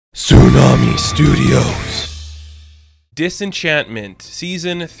Tsunami Studios. Disenchantment,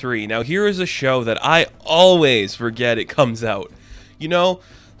 Season 3. Now here is a show that I always forget it comes out. You know,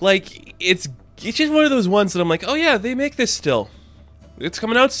 like, it's just one of those ones that I'm like, oh yeah, they make this still. It's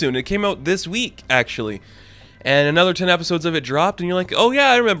coming out soon. It came out this week, actually. And another 10 episodes of it dropped, and you're like, oh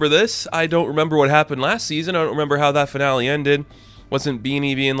yeah, I remember this. I don't remember what happened last season. I don't remember how that finale ended. Wasn't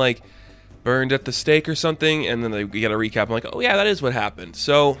Beanie being, like, burned at the stake or something? And then they get a recap. I'm like, oh yeah, that is what happened.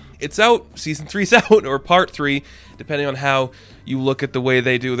 So it's out. Season 3's out, or part 3, depending on how you look at the way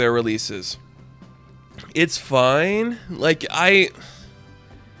they do their releases. It's fine. Like, I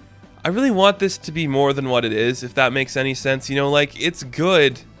really want this to be more than what it is, if that makes any sense. You know, like, it's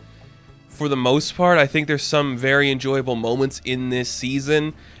good for the most part. I think there's some very enjoyable moments in this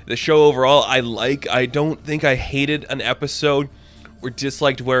season. The show overall, I like. I don't think I hated an episode or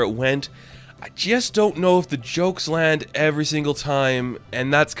disliked where it went. I just don't know if the jokes land every single time,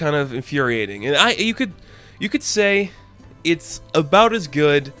 and that's kind of infuriating. And you could say it's about as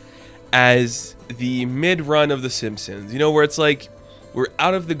good as the mid-run of The Simpsons. You know, where it's like, we're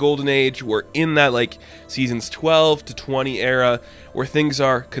out of the golden age, we're in that, like, seasons 12 to 20 era, where things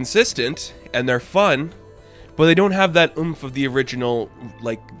are consistent, and they're fun, but they don't have that oomph of the original,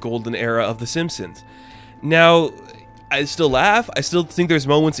 like, golden era of The Simpsons. Now, I still laugh. I still think there's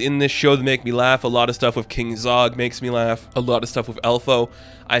moments in this show that make me laugh. A lot of stuff with King Zog makes me laugh. A lot of stuff with Elfo,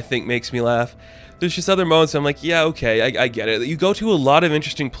 I think, makes me laugh. There's just other moments I'm like, yeah, okay, I get it. You go to a lot of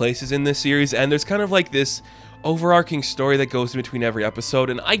interesting places in this series, and there's kind of like this overarching story that goes in between every episode,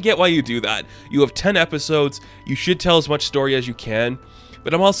 and I get why you do that. You have 10 episodes, you should tell as much story as you can,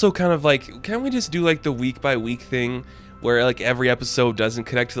 but I'm also kind of like, can't we just do like the week by week thing, where like every episode doesn't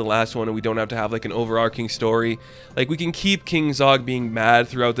connect to the last one and we don't have to have like an overarching story? Like, we can keep King Zog being mad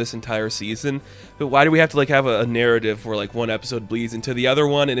throughout this entire season, but why do we have to like have a narrative where like one episode bleeds into the other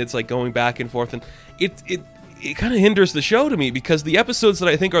one and it's like going back and forth? And it kind of hinders the show to me, because the episodes that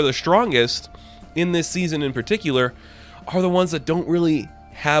I think are the strongest in this season in particular are the ones that don't really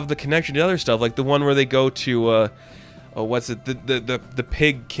have the connection to other stuff, like the one where they go to the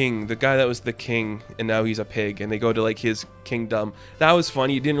pig king, the guy that was the king and now he's a pig, and they go to like his kingdom. That was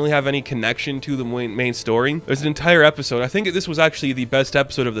funny. It didn't really have any connection to the main story. There's an entire episode, I think this was actually the best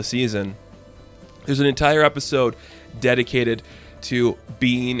episode of the season. There's an entire episode dedicated to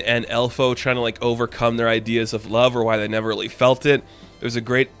Bean and Elfo trying to like overcome their ideas of love, or why they never really felt it. There's a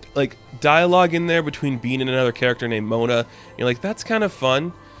great like dialogue in there between Bean and another character named Mona. You're like, that's kind of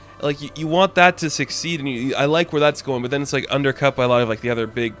fun. Like, you want that to succeed, and I like where that's going, but then it's like undercut by a lot of like the other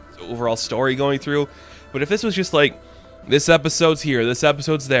big overall story going through. But if this was just like, this episode's here, this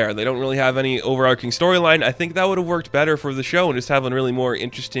episode's there, they don't really have any overarching storyline, I think that would have worked better for the show and just having a really more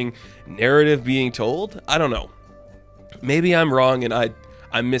interesting narrative being told. I don't know. Maybe I'm wrong and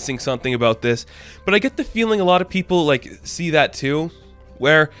I'm missing something about this, but I get the feeling a lot of people like see that too,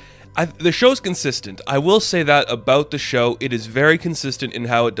 where the show's consistent. I will say that about the show. It is very consistent in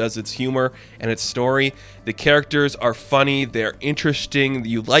how it does its humor and its story. The characters are funny, they're interesting,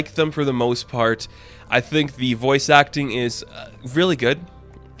 you like them for the most part. I think the voice acting is really good.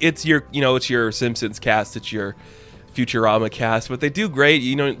 It's your, it's your Simpsons cast, it's your Futurama cast, but they do great.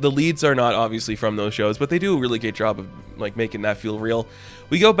 You know, the leads are not obviously from those shows, but they do a really great job of like making that feel real.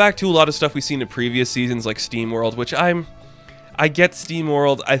 We go back to a lot of stuff we've seen in previous seasons, like SteamWorld, which I get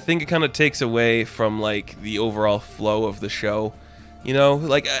SteamWorld. I think it kind of takes away from like the overall flow of the show. You know,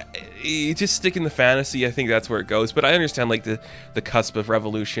 like, you just stick in the fantasy. I think that's where it goes. But I understand like the cusp of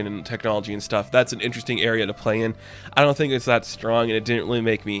revolution and technology and stuff. That's an interesting area to play in. I don't think it's that strong, and it didn't really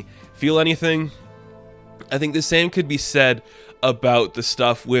make me feel anything. I think the same could be said about the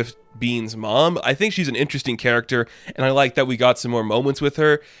stuff with Bean's mom. I think she's an interesting character, and I like that we got some more moments with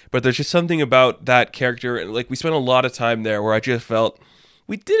her, but there's just something about that character, and like, we spent a lot of time there where I just felt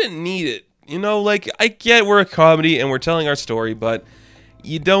we didn't need it. You know, like, I get we're a comedy and we're telling our story, but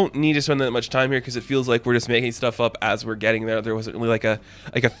you don't need to spend that much time here, because it feels like we're just making stuff up as we're getting there. There wasn't really like a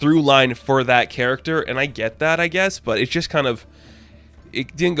through line for that character, and I get that, I guess, but it's just kind of,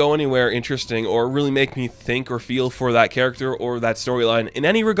 it didn't go anywhere interesting or really make me think or feel for that character or that storyline in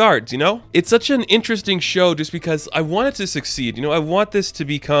any regards, you know? It's such an interesting show just because I want it to succeed. You know, I want this to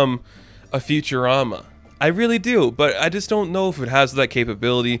become a Futurama. I really do, but I just don't know if it has that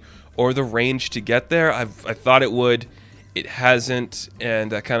capability or the range to get there. I thought it would. It hasn't,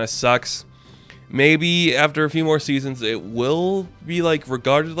 and that kind of sucks. Maybe after a few more seasons it will be like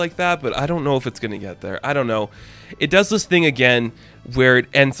regarded like that, but I don't know if it's going to get there. I don't know. It does this thing again where it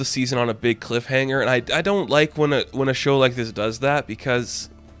ends the season on a big cliffhanger, and I don't like when a show like this does that, because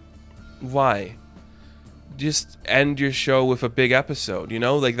why? just end your show with a big episode, you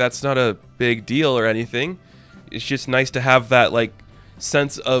know? Like, that's not a big deal or anything. It's just nice to have that, like,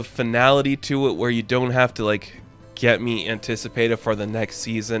 sense of finality to it where you don't have to, like, get me anticipated for the next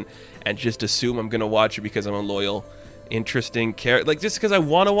season and just assume I'm gonna watch it because I'm a loyal, interesting character. Like, just because I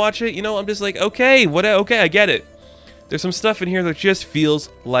want to watch it, you know, I'm just like, okay, okay, I get it. There's some stuff in here that just feels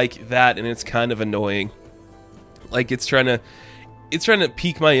like that, and it's kind of annoying. Like, it's trying to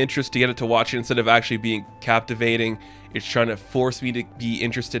pique my interest to get it to watch it instead of actually being captivating. It's trying to force me to be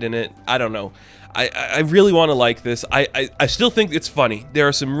interested in it. I don't know. I really want to like this. I still think it's funny. There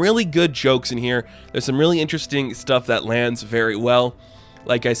are some really good jokes in here. There's some really interesting stuff that lands very well.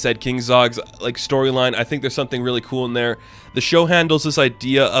 Like I said, King Zog's like storyline, I think there's something really cool in there. The show handles this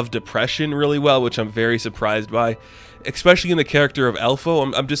idea of depression really well, which I'm very surprised by, especially in the character of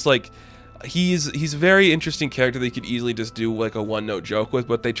Elfo. I'm just like, he's a very interesting character that you could easily just do like a one-note joke with,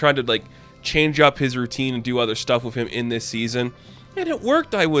 but they tried to like change up his routine and do other stuff with him in this season, and it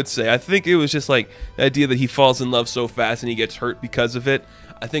worked, I would say. I think it was just like the idea that he falls in love so fast and he gets hurt because of it,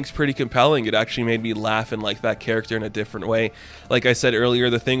 I think it's pretty compelling. It actually made me laugh and like that character in a different way. Like I said earlier,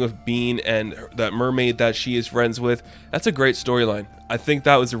 the thing with Bean and that mermaid that she is friends with, that's a great storyline. I think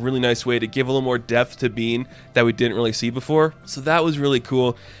that was a really nice way to give a little more depth to Bean that we didn't really see before. So that was really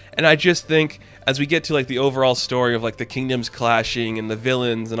cool. And I just think as we get to like the overall story of like the kingdoms clashing and the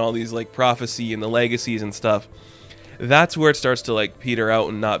villains and all these like prophecy and the legacies and stuff, that's where it starts to like peter out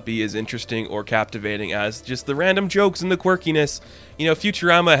and not be as interesting or captivating as just the random jokes and the quirkiness. You know,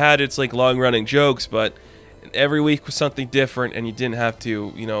 Futurama had its like long-running jokes, but every week was something different, and you didn't have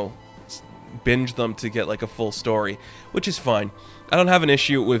to, you know, binge them to get like a full story, which is fine. I don't have an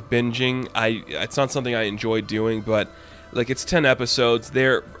issue with binging. It's not something I enjoy doing, but like, it's 10 episodes.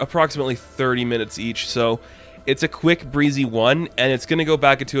 They're approximately 30 minutes each, so it's a quick, breezy one, and it's going to go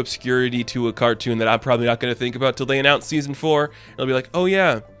back into obscurity to a cartoon that I'm probably not going to think about till they announce season 4. And I'll be like, oh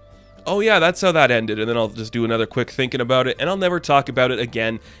yeah, that's how that ended, and then I'll just do another quick thinking about it, and I'll never talk about it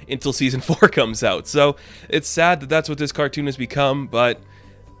again until season 4 comes out. So it's sad that that's what this cartoon has become, but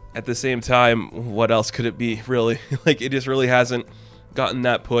at the same time, what else could it be, really? Like, it just really hasn't gotten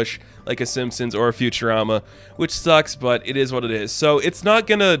that push like a Simpsons or a Futurama, which sucks, but it is what it is. So it's not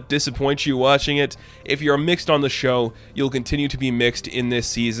gonna disappoint you watching it. If you're mixed on the show, you'll continue to be mixed in this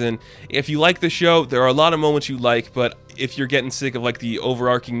season. If you like the show, there are a lot of moments you like, but if you're getting sick of like the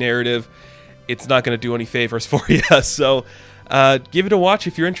overarching narrative, it's not gonna do any favors for you. So give it a watch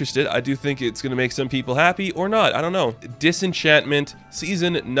if you're interested. I do think it's gonna make some people happy or not. I don't know. Disenchantment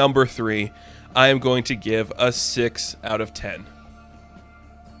season number 3. I am going to give a 6 out of 10.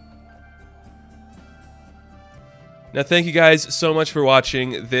 Now, thank you guys so much for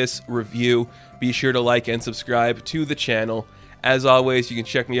watching this review. Be sure to like and subscribe to the channel. As always, you can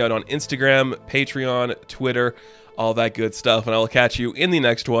check me out on Instagram, Patreon, Twitter, all that good stuff, and I will catch you in the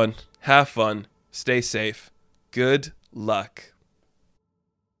next one. Have fun, stay safe, good luck.